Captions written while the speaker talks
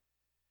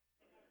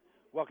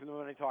Welcome to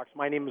Money Talks.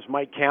 My name is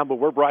Mike Campbell.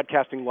 We're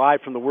broadcasting live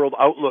from the World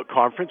Outlook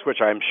Conference,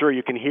 which I'm sure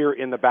you can hear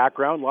in the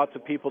background. Lots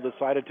of people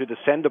decided to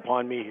descend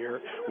upon me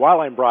here while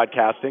I'm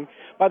broadcasting.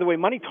 By the way,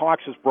 Money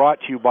Talks is brought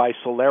to you by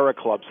Solera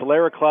Club.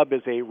 Solera Club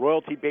is a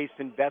royalty-based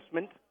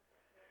investment.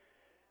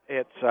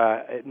 It's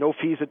no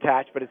fees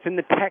attached, but it's in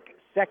the tech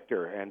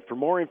sector. And for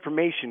more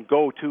information,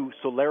 go to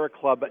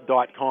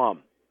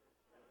soleraclub.com.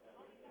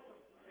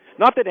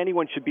 Not that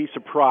anyone should be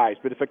surprised,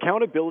 but if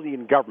accountability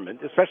in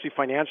government, especially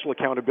financial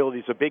accountability,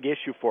 is a big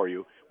issue for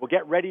you, we'll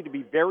get ready to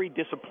be very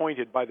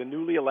disappointed by the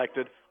newly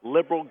elected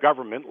Liberal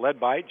government led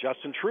by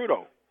Justin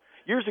Trudeau.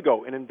 Years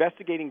ago, in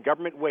investigating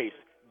government waste,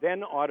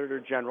 then Auditor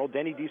General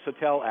Denis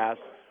Desautels asked,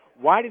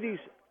 why do these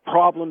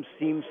problems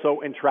seem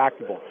so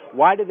intractable?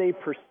 Why do they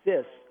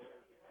persist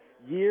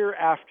year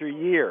after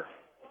year,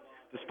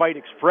 despite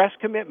express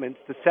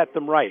commitments to set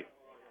them right?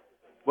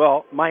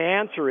 Well, my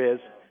answer is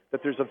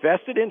that there's a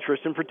vested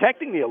interest in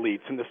protecting the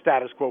elites in the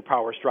status quo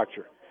power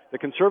structure. The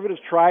Conservatives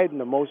tried in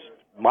the most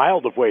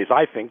mild of ways,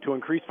 I think, to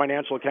increase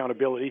financial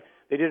accountability.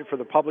 They did it for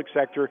the public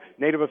sector,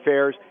 Native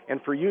Affairs,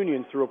 and for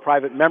unions through a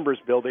private members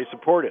bill they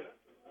supported.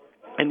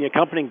 And the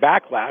accompanying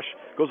backlash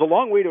goes a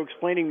long way to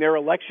explaining their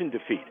election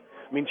defeat.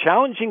 I mean,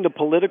 challenging the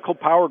political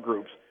power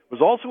groups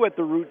was also at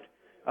the root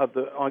of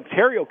the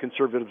Ontario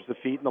Conservatives'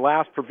 defeat in the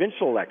last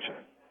provincial election,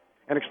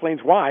 and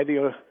explains why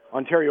the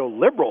Ontario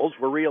Liberals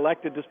were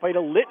re-elected despite a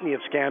litany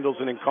of scandals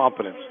and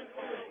incompetence.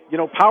 You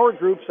know, power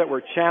groups that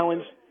were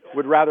challenged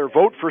would rather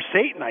vote for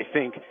Satan, I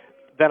think,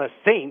 than a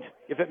saint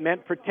if it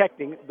meant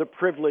protecting the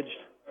privileged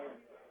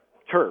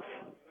turf.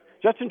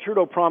 Justin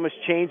Trudeau promised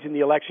change in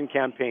the election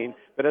campaign,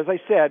 but as I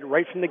said,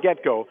 right from the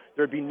get-go,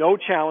 there would be no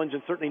challenge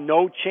and certainly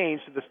no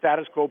change to the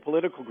status quo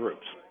political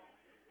groups.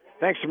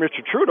 Thanks to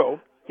Mr. Trudeau,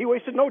 he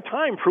wasted no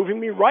time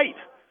proving me right.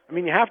 I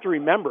mean, you have to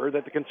remember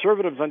that the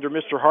Conservatives under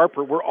Mr.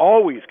 Harper were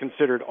always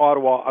considered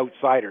Ottawa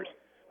outsiders,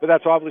 but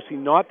that's obviously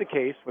not the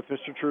case with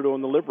Mr. Trudeau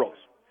and the Liberals.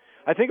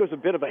 I think it was a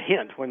bit of a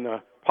hint when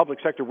the public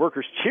sector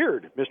workers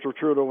cheered Mr.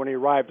 Trudeau when he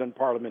arrived on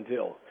Parliament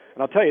Hill.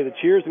 And I'll tell you, the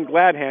cheers and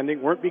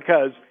glad-handing weren't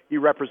because he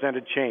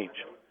represented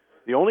change.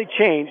 The only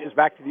change is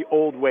back to the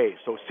old ways.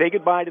 So say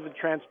goodbye to the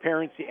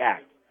Transparency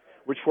Act,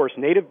 which forced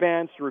native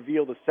bands to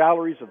reveal the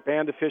salaries of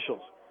band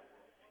officials.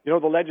 You know,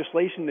 the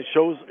legislation that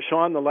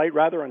shone the light,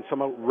 on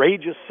some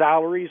outrageous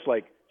salaries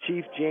like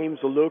Chief James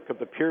Aluk of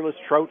the Peerless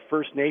Trout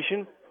First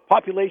Nation,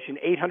 population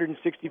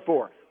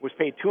 864, was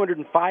paid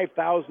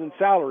 $205,000 in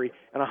salary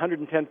and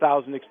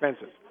 $110,000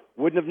 expenses.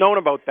 Wouldn't have known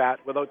about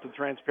that without the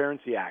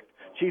Transparency Act.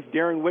 Chief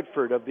Darren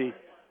Whitford of the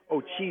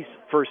Ochese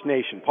First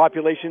Nation,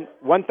 population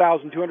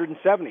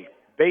 1,270,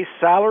 base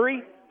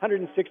salary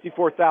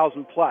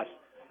 $164,000 plus.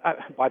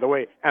 By the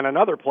way, and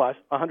another plus,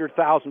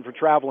 $100,000 for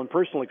travel and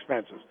personal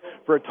expenses,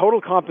 for a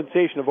total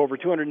compensation of over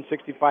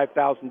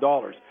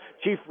 $265,000.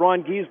 Chief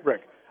Ron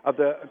Giesbrecht of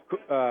the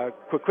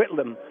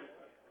Coquitlam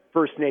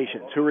First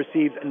Nations, who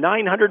received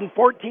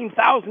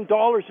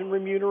 $914,000 in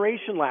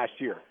remuneration last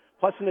year,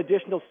 plus an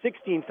additional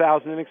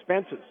 $16,000 in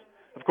expenses.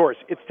 Of course,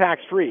 it's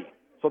tax-free,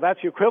 so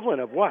that's the equivalent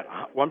of what,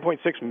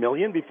 $1.6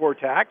 million before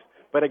tax?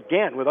 But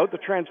again, without the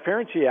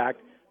Transparency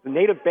Act, the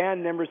native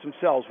band members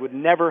themselves would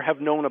never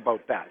have known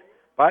about that.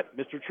 But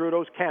Mr.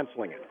 Trudeau's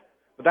canceling it.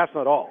 But that's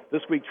not all.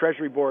 This week,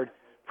 Treasury Board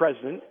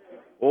President,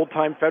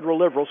 old-time federal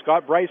Liberal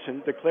Scott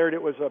Bryson, declared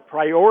it was a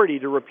priority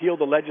to repeal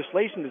the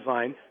legislation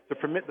designed to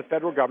permit the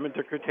federal government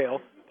to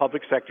curtail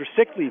public sector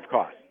sick leave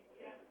costs.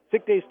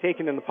 Sick days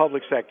taken in the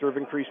public sector have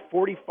increased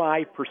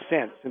 45%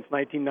 since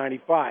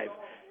 1995,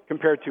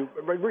 compared to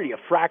really a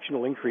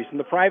fractional increase in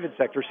the private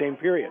sector same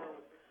period.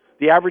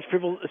 The average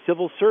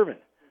civil servant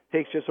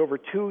takes just over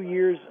 2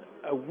 years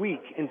a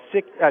week in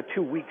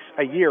 2 weeks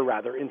a year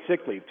in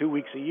sick leave, 2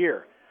 weeks a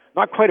year.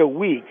 Not quite a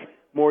week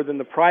more than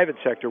the private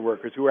sector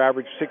workers, who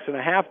average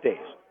 6.5 days.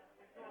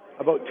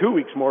 About 2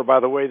 weeks more, by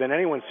the way, than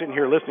anyone sitting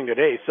here listening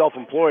today,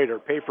 self-employed or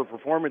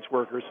pay-for-performance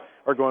workers,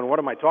 are going, what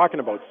am I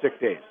talking about, sick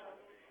days?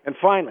 And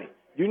finally,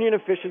 union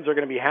officials are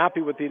going to be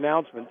happy with the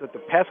announcement that the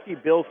pesky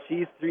Bill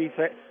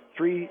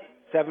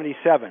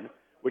C-377,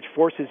 which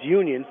forces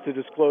unions to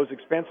disclose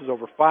expenses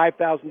over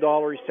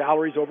 $5,000,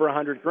 salaries over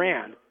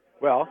 $100,000,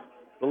 well,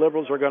 the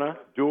Liberals are going to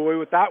do away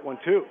with that one,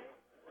 too.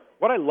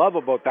 What I love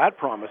about that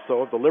promise,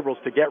 though, of the Liberals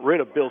to get rid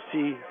of Bill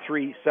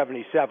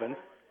C-377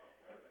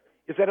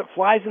 is that it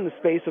flies in the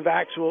space of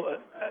actual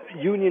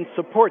union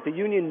support. The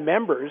union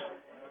members,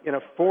 in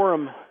a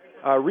Forum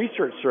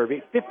research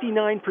survey,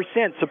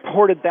 59%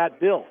 supported that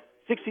bill,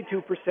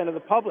 62% of the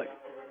public.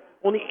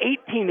 Only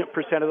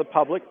 18% of the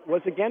public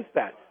was against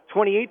that.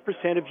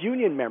 28% of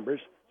union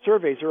members'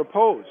 surveys are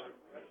opposed.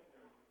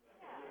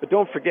 But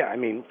don't forget,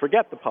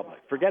 forget the public.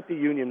 Forget the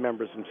union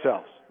members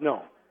themselves.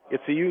 No,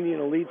 it's the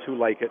union elites who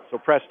like it, so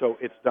presto,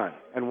 it's done.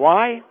 And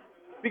why?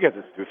 Because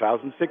it's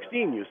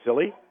 2016, you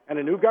silly, and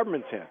a new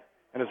government's in.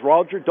 And as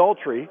Roger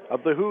Daltrey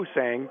of The Who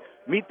sang,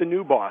 meet the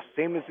new boss,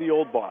 same as the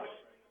old boss.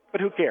 But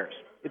who cares?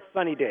 It's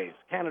sunny days.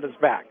 Canada's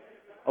back,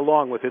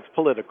 along with its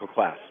political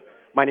class.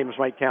 My name is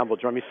Mike Campbell.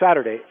 Join me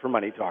Saturday for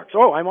Money Talks.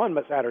 Oh, I'm on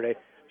Saturday.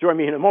 Join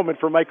me in a moment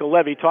for Michael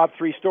Levy, top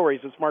 3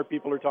 stories that smart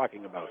people are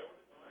talking about.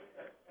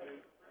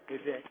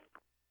 Good day.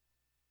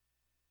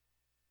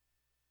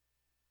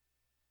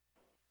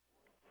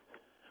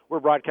 We're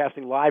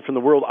broadcasting live from the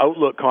World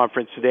Outlook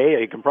Conference today.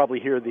 You can probably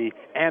hear the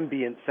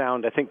ambient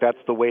sound. I think that's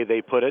the way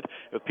they put it,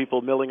 of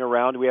people milling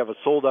around. We have a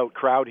sold-out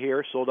crowd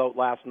here, sold out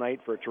last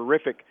night for a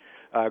terrific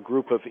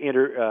group of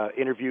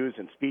interviews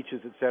and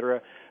speeches,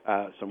 etc.,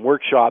 some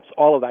workshops,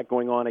 all of that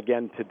going on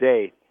again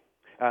today.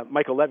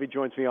 Michael Levy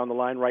joins me on the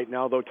line right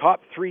now, though.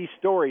 Top 3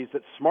 stories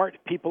that smart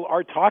people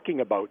are talking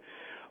about.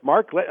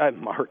 Mark,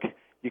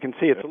 you can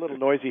see it's a little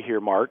noisy here,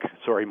 Mark.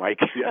 Sorry, Mike.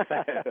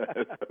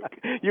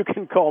 You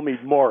can call me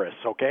Morris,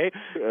 okay?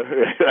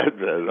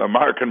 A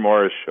Mark and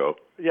Morris show.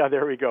 Yeah,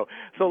 there we go.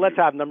 So let's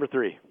have number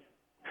 3.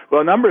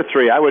 Well, number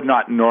 3, I would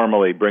not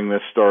normally bring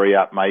this story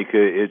up, Mike.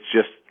 It's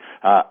just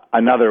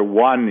another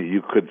one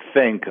you could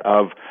think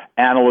of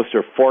analysts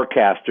or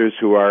forecasters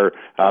who are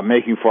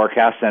making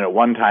forecasts and at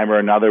one time or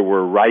another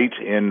were right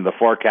in the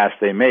forecast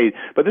they made.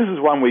 But this is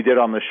one we did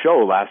on the show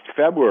last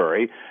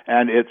February,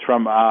 and it's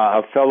from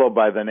a fellow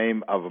by the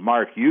name of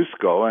Mark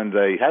Yusko, and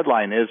the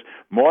headline is,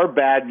 "More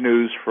Bad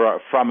News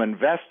from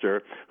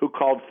Investor Who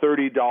Called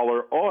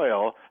 $30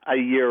 Oil a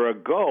Year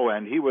Ago."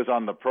 And he was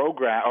on the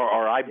program,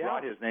 or I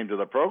brought his name to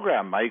the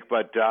program, Mike,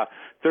 but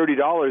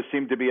 $30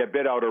 seemed to be a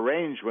bit out of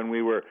range when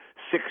we were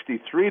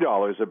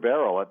 $63 a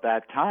barrel at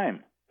that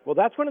time. Well,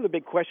 that's one of the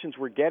big questions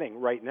we're getting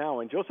right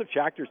now, and Joseph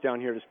Schachter's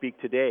down here to speak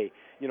today.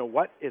 You know,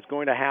 what is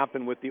going to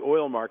happen with the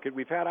oil market?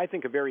 We've had, I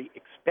think, a very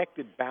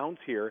expected bounce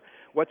here.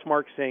 What's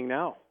Mark saying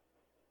now?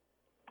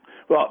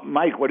 Well,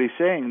 Mike, what he's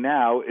saying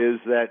now is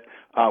that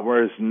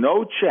there's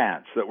no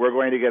chance that we're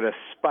going to get a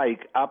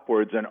spike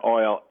upwards in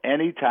oil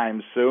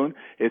anytime soon.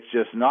 It's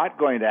just not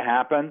going to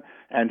happen.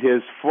 And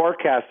his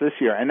forecast this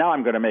year, and now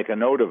I'm going to make a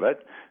note of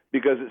it,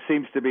 because it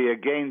seems to be,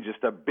 again,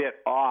 just a bit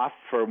off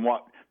from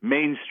what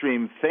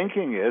mainstream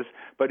thinking is,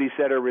 but he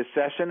said a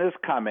recession is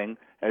coming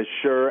as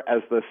sure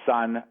as the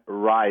sun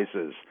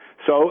rises.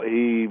 So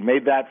he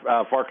made that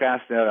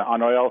forecast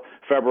on oil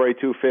February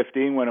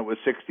 2/15 when it was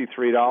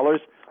 $63.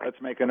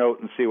 Let's make a note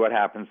and see what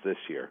happens this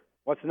year.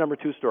 What's the number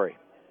 2 story?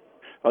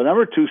 Well,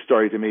 number 2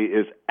 story to me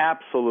is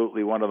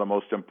absolutely one of the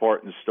most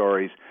important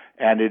stories,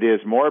 and it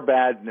is more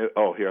bad news.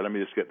 Oh, here, let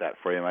me just get that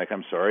for you, Mike.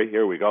 I'm sorry.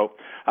 Here we go.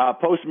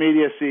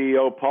 Post-Media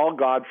CEO Paul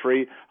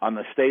Godfrey on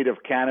the state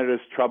of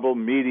Canada's troubled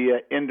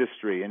media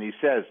industry, and he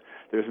says,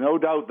 "There's no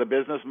doubt the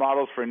business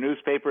models for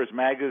newspapers,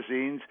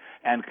 magazines,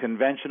 and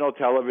conventional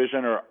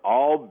television are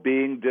all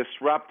being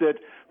disrupted.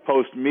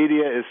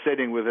 Post-Media is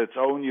sitting with its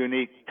own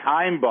unique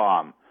time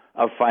bomb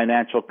of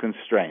financial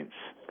constraints."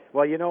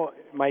 Well, you know,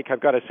 Mike,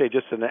 I've got to say,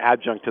 just an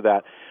adjunct to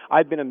that,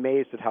 I've been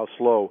amazed at how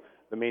slow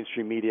the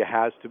mainstream media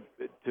has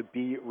to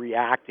be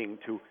reacting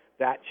to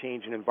that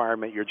change in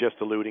environment you're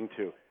just alluding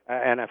to.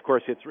 And, of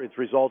course, it's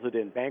resulted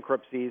in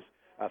bankruptcies,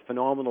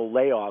 phenomenal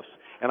layoffs,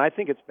 and I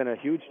think it's been a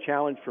huge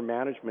challenge for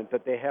management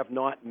that they have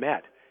not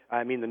met.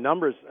 I mean, the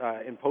numbers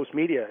in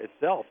Post-Media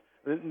itself,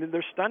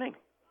 they're stunning.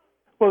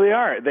 Well, they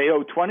are. They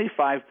owe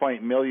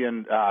 $25.9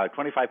 million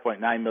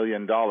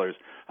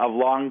of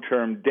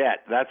long-term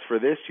debt. That's for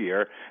this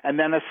year. And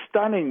then a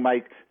stunning,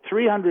 Mike,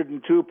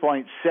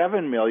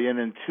 $302.7 million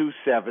in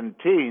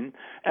 2017.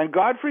 And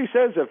Godfrey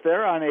says if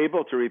they're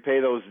unable to repay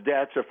those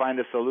debts or find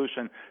a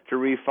solution to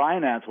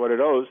refinance what it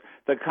owes,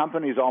 the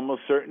company's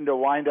almost certain to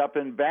wind up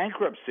in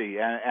bankruptcy.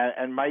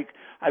 And Mike,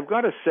 I've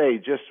got to say,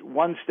 just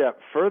one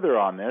step further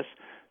on this,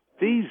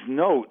 these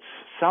notes,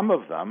 some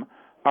of them,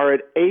 are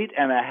at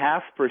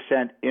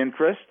 8.5%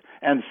 interest,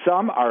 and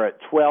some are at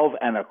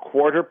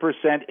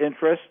 12.25%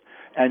 interest.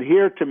 And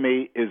here, to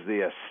me, is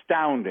the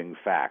astounding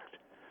fact.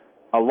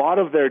 A lot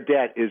of their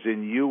debt is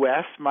in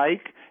U.S.,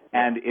 Mike,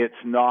 and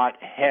it's not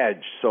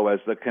hedged. So as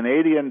the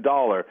Canadian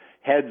dollar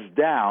heads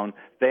down,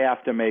 they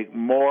have to make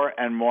more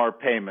and more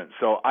payments.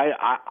 So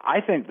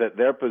I think that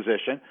their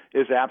position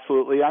is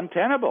absolutely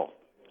untenable.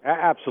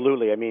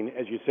 Absolutely. I mean,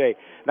 as you say,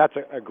 that's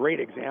a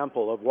great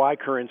example of why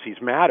currencies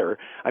matter.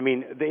 I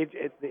mean,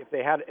 if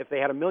they had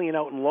 $1 million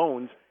out in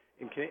loans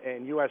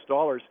in U.S.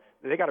 dollars,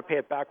 they got to pay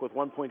it back with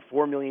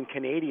 1.4 million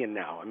Canadian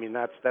now. I mean,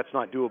 that's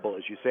not doable,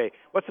 as you say.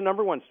 What's the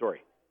number 1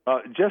 story?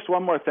 Just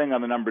one more thing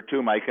on the number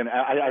 2, Mike, and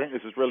I think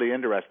this is really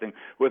interesting.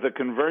 With a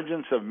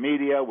convergence of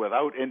media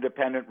without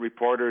independent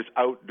reporters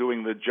out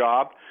doing the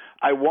job,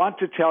 I want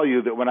to tell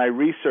you that when I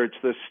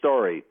researched this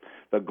story,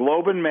 the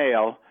Globe and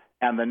Mail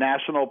and the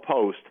National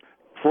Post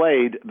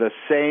played the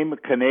same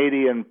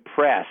Canadian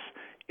press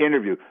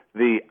interview.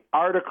 The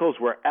articles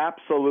were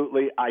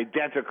absolutely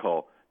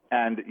identical,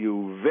 and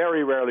you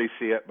very rarely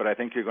see it, but I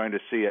think you're going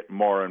to see it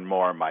more and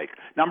more, Mike.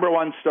 Number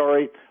 1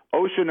 story,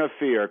 Ocean of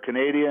Fear.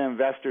 Canadian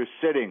investors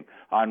sitting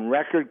on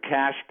record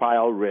cash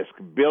pile risk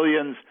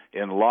billions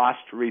in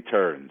lost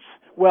returns.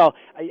 Well,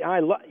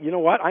 you know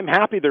what? I'm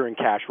happy they're in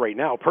cash right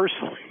now,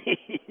 personally.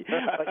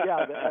 But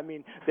yeah, I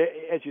mean,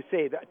 as you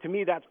say, to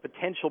me, that's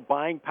potential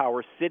buying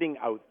power sitting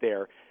out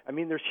there. I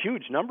mean, there's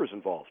huge numbers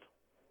involved.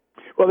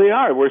 Well, they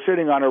are. We're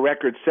sitting on a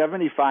record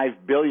 $75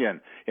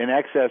 billion in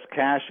excess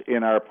cash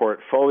in our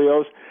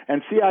portfolios.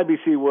 And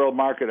CIBC World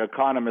Market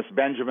economist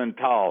Benjamin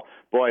Tal,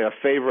 boy, a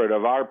favorite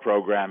of our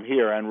program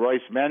here, and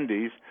Royce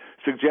Mendes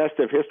suggest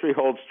if history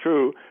holds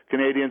true,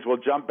 Canadians will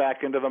jump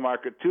back into the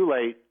market too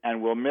late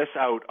and will miss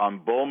out on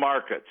bull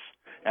markets.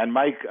 And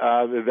Mike,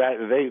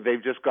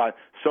 they've just got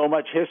so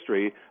much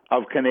history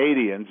of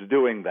Canadians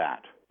doing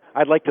that.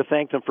 I'd like to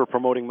thank them for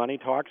promoting Money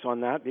Talks on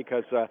that,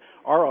 because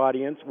our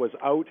audience was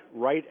out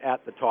right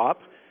at the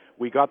top.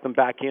 We got them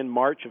back in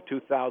March of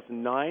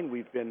 2009.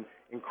 We've been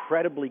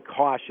incredibly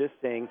cautious,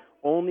 saying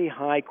only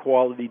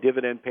high-quality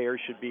dividend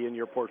payers should be in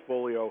your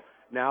portfolio.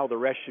 Now the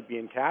rest should be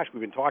in cash. We've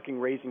been talking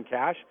raising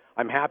cash.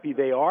 I'm happy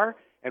they are.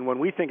 And when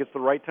we think it's the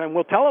right time,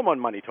 we'll tell them on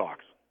Money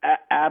Talks.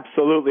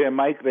 Absolutely. And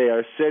Mike, they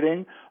are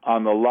sitting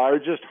on the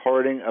largest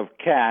hoarding of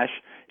cash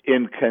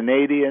in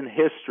Canadian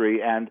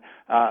history. And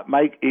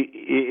Mike,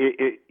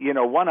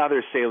 one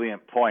other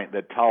salient point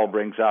that Tal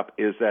brings up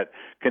is that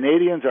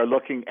Canadians are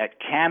looking at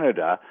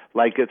Canada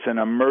like it's an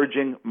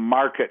emerging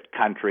market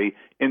country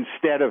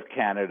instead of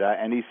Canada.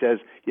 And he says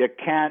you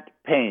can't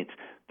paint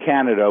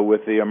Canada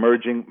with the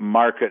emerging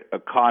market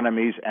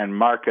economies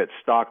and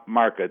stock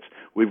markets.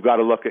 We've got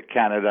to look at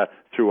Canada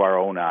through our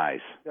own eyes.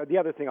 The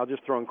other thing I'll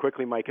just throw in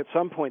quickly, Mike, at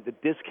some point the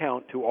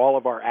discount to all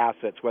of our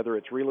assets, whether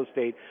it's real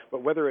estate,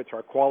 but whether it's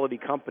our quality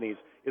companies,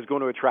 is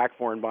going to attract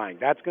foreign buying.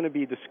 That's going to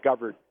be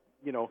discovered,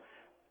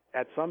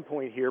 at some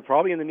point here,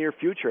 probably in the near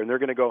future, and they're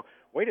going to go,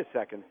 wait a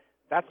second,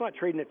 that's not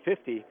trading at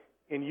 50.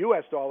 In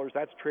U.S. dollars,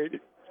 that's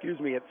traded,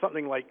 at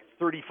something like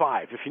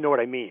 35, if you know what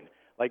I mean.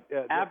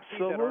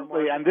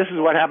 Absolutely, and this is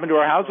what happened to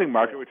our housing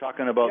market. We were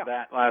talking about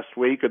that last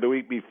week or the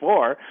week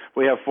before.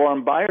 We have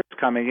foreign buyers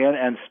coming in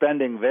and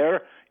spending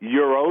their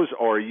euros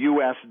or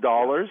U.S.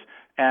 dollars,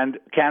 and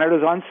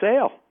Canada's on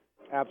sale.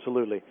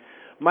 Absolutely.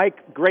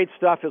 Mike, great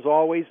stuff as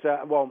always.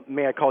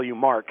 May I call you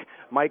Mark?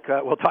 Mike,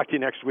 we'll talk to you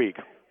next week.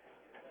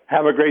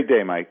 Have a great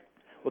day, Mike.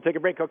 We'll take a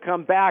break. I'll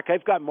come back.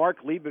 I've got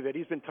Mark Leibovitz.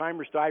 He's been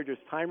Timers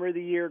Digest, Timer of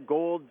the Year,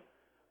 Gold,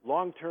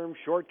 long-term,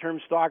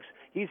 short-term stocks.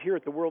 He's here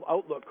at the World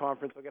Outlook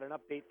Conference. I'll get an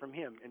update from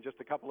him in just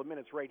a couple of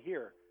minutes right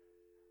here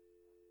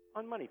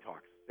on Money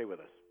Talks. Stay with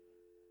us.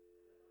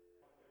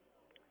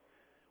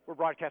 We're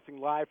broadcasting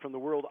live from the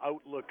World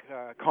Outlook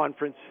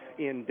Conference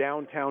in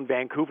downtown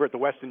Vancouver at the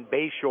Weston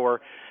Bay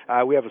Shore.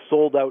 We have a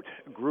sold-out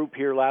group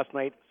here last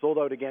night, sold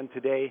out again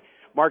today.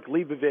 Mark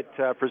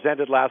Leibovitz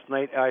presented last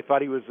night. I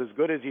thought he was as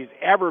good as he's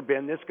ever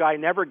been. This guy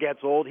never gets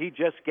old. He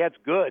just gets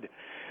good.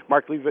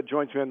 Mark Leibovitz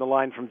joins me on the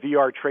line from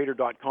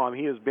vrtrader.com.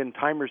 He has been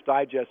Timers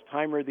Digest,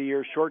 Timer of the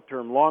Year,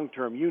 short-term,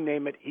 long-term, you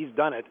name it, he's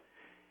done it.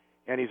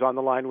 And he's on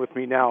the line with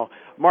me now.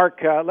 Mark,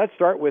 let's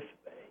start with,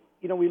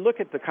 we look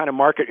at the kind of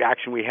market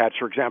action we had,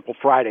 for example,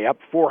 Friday, up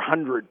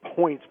 400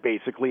 points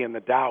basically in the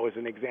Dow as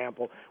an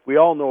example. We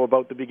all know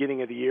about the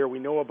beginning of the year. We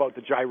know about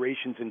the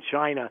gyrations in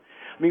China.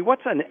 I mean,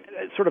 what's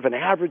sort of an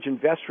average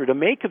investor to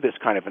make of this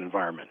kind of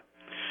environment?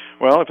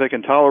 Well, if they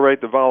can tolerate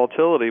the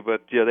volatility,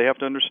 but they have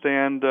to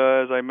understand,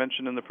 as I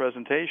mentioned in the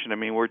presentation, I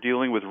mean, we're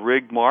dealing with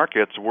rigged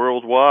markets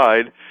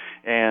worldwide,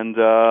 and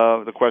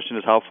the question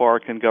is how far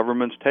can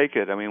governments take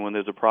it? I mean, when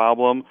there's a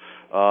problem,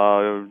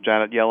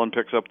 Janet Yellen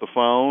picks up the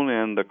phone,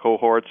 and the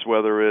cohorts,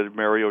 whether it's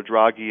Mario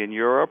Draghi in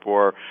Europe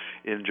or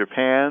in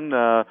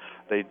Japan,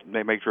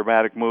 they make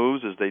dramatic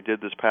moves, as they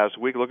did this past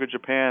week. Look at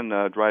Japan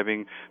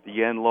driving the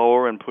yen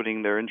lower and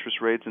putting their interest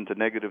rates into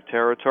negative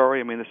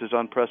territory. I mean, this is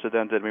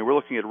unprecedented. I mean, we're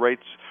looking at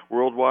rates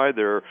worldwide.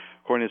 They're,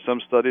 according to some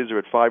studies, are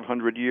at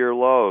 500-year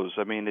lows.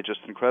 I mean, it's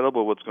just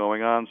incredible what's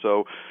going on.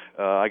 So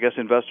I guess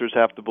investors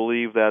have to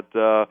believe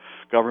that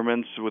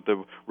governments, with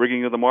the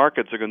rigging of the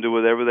markets, are going to do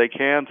whatever they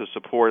can to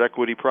support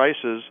equity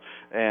prices.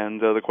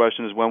 And the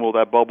question is, when will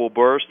that bubble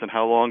burst, and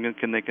how long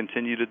can they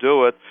continue to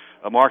do it?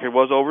 The market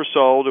was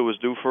oversold. It was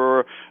due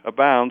for a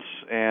bounce,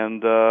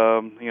 and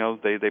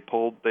they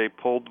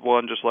pulled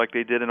one just like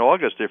they did in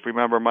August. If you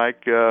remember,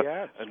 Mike,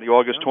 at the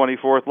August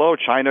 24th low,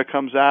 China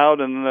comes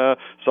out, and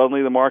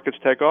suddenly the markets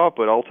take off.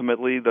 But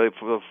ultimately, the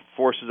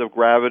forces of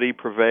gravity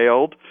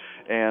prevailed,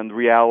 and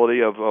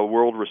reality of a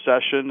world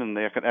recession and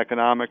the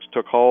economics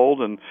took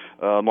hold, and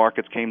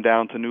markets came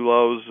down to new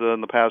lows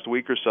in the past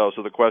week or so.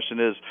 So the question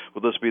is,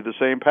 will this be the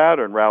same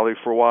pattern? Rally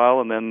for a while,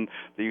 and then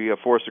the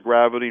force of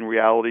gravity and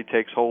reality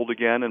takes hold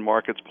again, and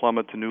markets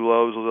plummet to new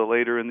lows a little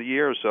later in the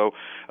year. So,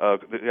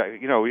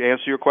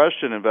 answer your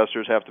question,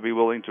 investors have to be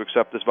willing to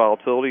accept this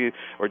volatility,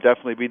 or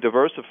definitely be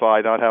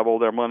diversified, not have all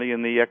their money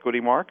in the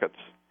equity markets.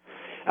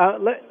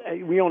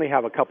 We only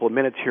have a couple of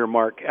minutes here,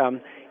 Mark.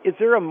 Is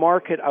there a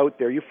market out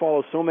there? You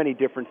follow so many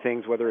different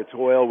things, whether it's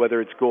oil, whether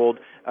it's gold,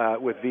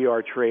 with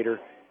VR Trader.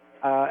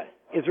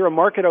 Is there a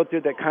market out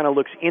there that kind of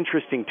looks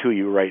interesting to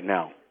you right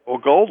now? Well,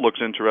 gold looks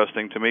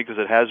interesting to me because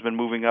it has been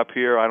moving up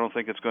here. I don't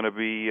think it's going to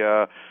be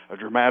a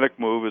dramatic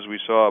move as we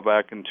saw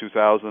back in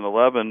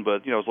 2011,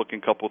 but it's looking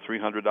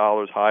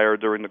 $200-$300 higher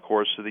during the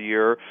course of the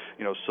year.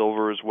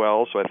 Silver as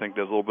well, so I think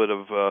there's a little bit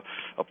of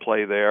a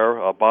play there.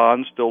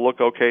 Bonds still look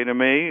okay to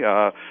me.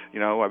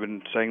 I've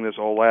been saying this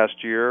all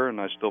last year,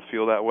 and I still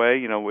feel that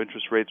way.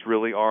 Interest rates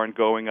really aren't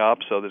going up,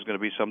 so there's going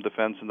to be some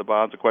defense in the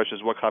bonds. The question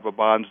is, what type of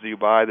bonds do you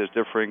buy? There's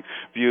differing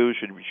views.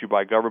 Should you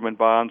buy government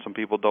bonds? Some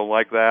people don't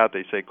like that.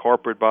 They say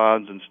corporate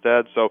bonds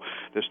instead, so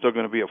there's still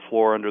going to be a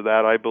floor under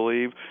that, I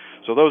believe.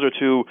 So those are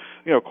two,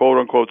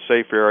 quote-unquote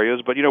safe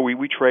areas. But,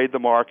 we trade the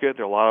market.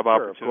 There are a lot of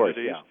opportunities. Of course,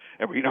 yeah.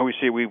 And,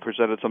 we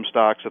presented some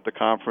stocks at the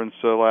conference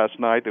last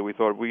night that we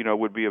thought,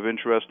 would be of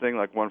interesting.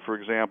 Like one, for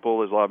example,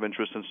 there's a lot of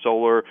interest in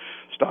solar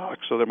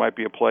stocks, so there might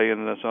be a play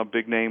in some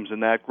big names in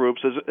that group.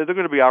 So there are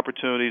going to be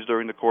opportunities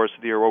during the course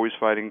of the year. We're always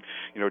finding,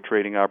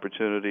 trading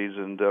opportunities.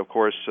 And, of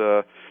course,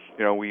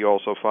 we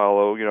also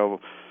follow,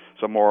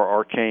 some more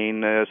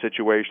arcane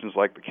situations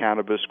like the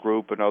cannabis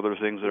group and other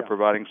things that are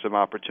providing some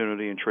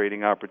opportunity and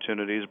trading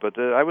opportunities. But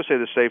I would say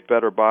the safe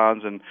bet are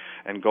bonds and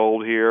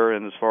gold here.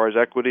 And as far as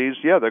equities,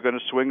 they're going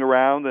to swing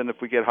around. And if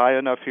we get high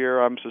enough here,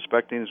 I'm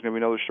suspecting there's going to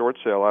be another short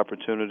sale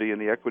opportunity in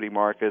the equity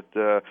market,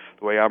 the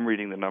way I'm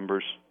reading the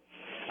numbers.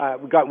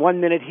 We've got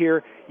 1 minute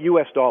here.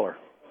 U.S. dollar.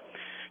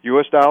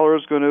 U.S. dollar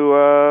is going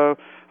to,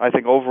 I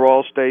think,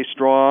 overall stay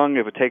strong.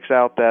 If it takes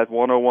out that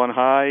 101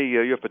 high,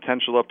 you have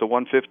potential up to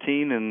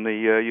 115 in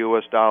the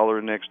U.S.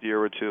 dollar next year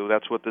or two.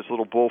 That's what this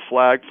little bull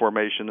flag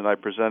formation that I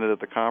presented at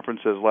the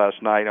conference is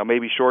last night. Now,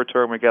 maybe short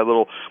term we get a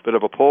little bit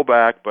of a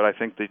pullback, but I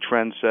think the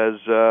trend says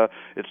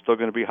it's still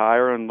going to be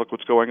higher. And look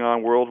what's going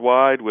on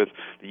worldwide with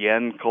the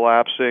yen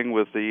collapsing,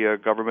 with the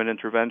government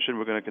intervention.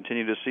 We're going to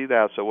continue to see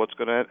that. So what's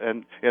going to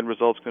end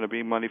result's going to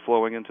be money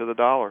flowing into the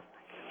dollar.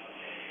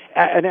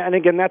 And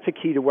again, that's a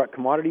key to what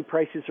commodity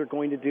prices are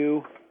going to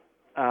do,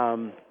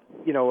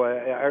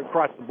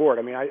 across the board.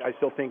 I mean, I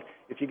still think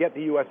if you get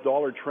the U.S.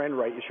 dollar trend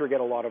right, you sure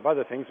get a lot of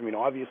other things. I mean,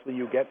 obviously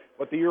you get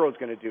what the euro is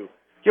going to do.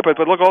 Yeah, but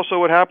look also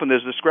what happened.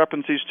 There's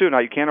discrepancies, too. Now,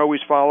 you can't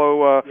always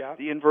follow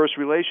the inverse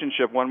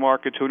relationship, one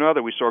market to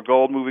another. We saw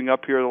gold moving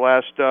up here the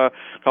last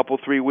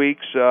 3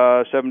 weeks,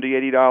 $70,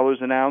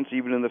 $80 an ounce,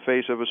 even in the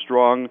face of a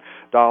strong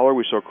dollar.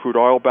 We saw crude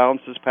oil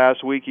bounce this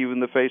past week, even in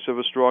the face of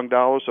a strong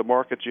dollar. So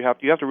markets, you have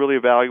to really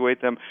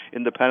evaluate them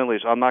independently.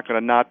 So I'm not going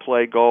to not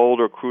play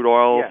gold or crude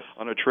oil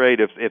on a trade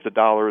if the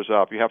dollar is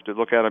up. You have to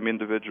look at them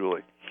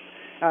individually.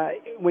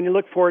 When you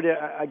look forward,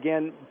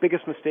 again,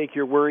 biggest mistake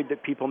you're worried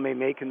that people may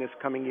make in this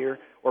coming year,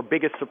 or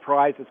biggest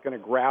surprise that's going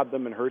to grab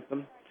them and hurt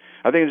them?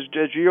 I think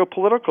it's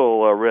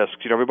geopolitical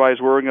risks. Everybody's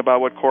worrying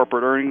about what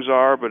corporate earnings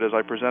are, but as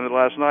I presented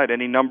last night,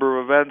 any number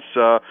of events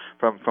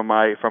from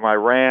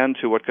Iran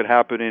to what could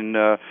happen in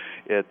the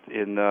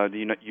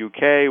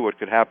UK, what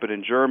could happen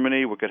in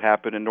Germany, what could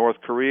happen in North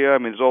Korea. I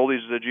mean, there's all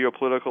these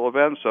geopolitical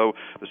events, so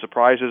the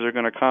surprises are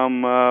going to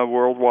come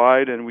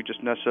worldwide, and we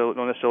just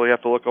don't necessarily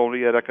have to look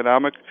only at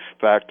economic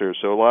factors.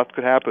 So a lot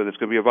could happen. It's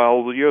going to be a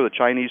volatile year. The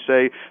Chinese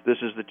say this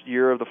is the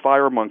year of the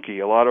fire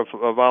monkey. A lot of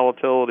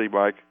volatility,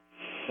 Mike.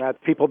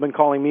 People have been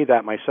calling me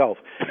that myself.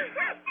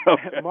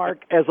 Okay.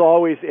 Mark, as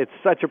always, it's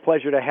such a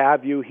pleasure to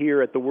have you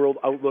here at the World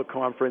Outlook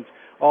Conference.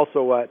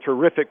 Also, a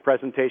terrific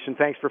presentation.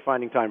 Thanks for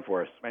finding time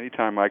for us.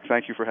 Anytime, Mike.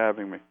 Thank you for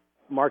having me.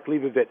 Mark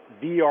Leibovitz,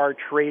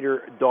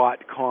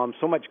 vrtrader.com.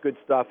 So much good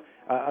stuff.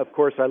 Of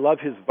course, I love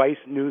his Vice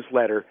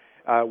newsletter,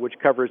 which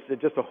covers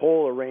just a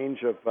whole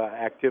range of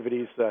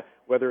activities,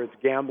 whether it's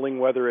gambling,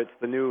 whether it's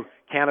the new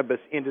cannabis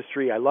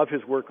industry. I love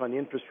his work on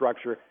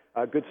infrastructure.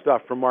 Good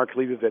stuff from Mark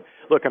Leibovitz.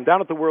 Look, I'm down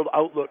at the World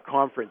Outlook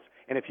Conference,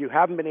 and if you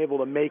haven't been able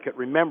to make it,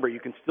 remember, you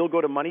can still go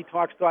to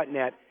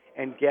MoneyTalks.net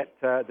and get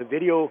the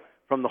video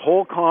from the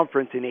whole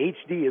conference in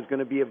HD is going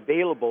to be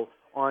available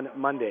on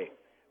Monday.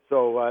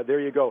 So there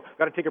you go.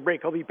 Got to take a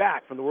break. I'll be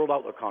back from the World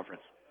Outlook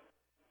Conference.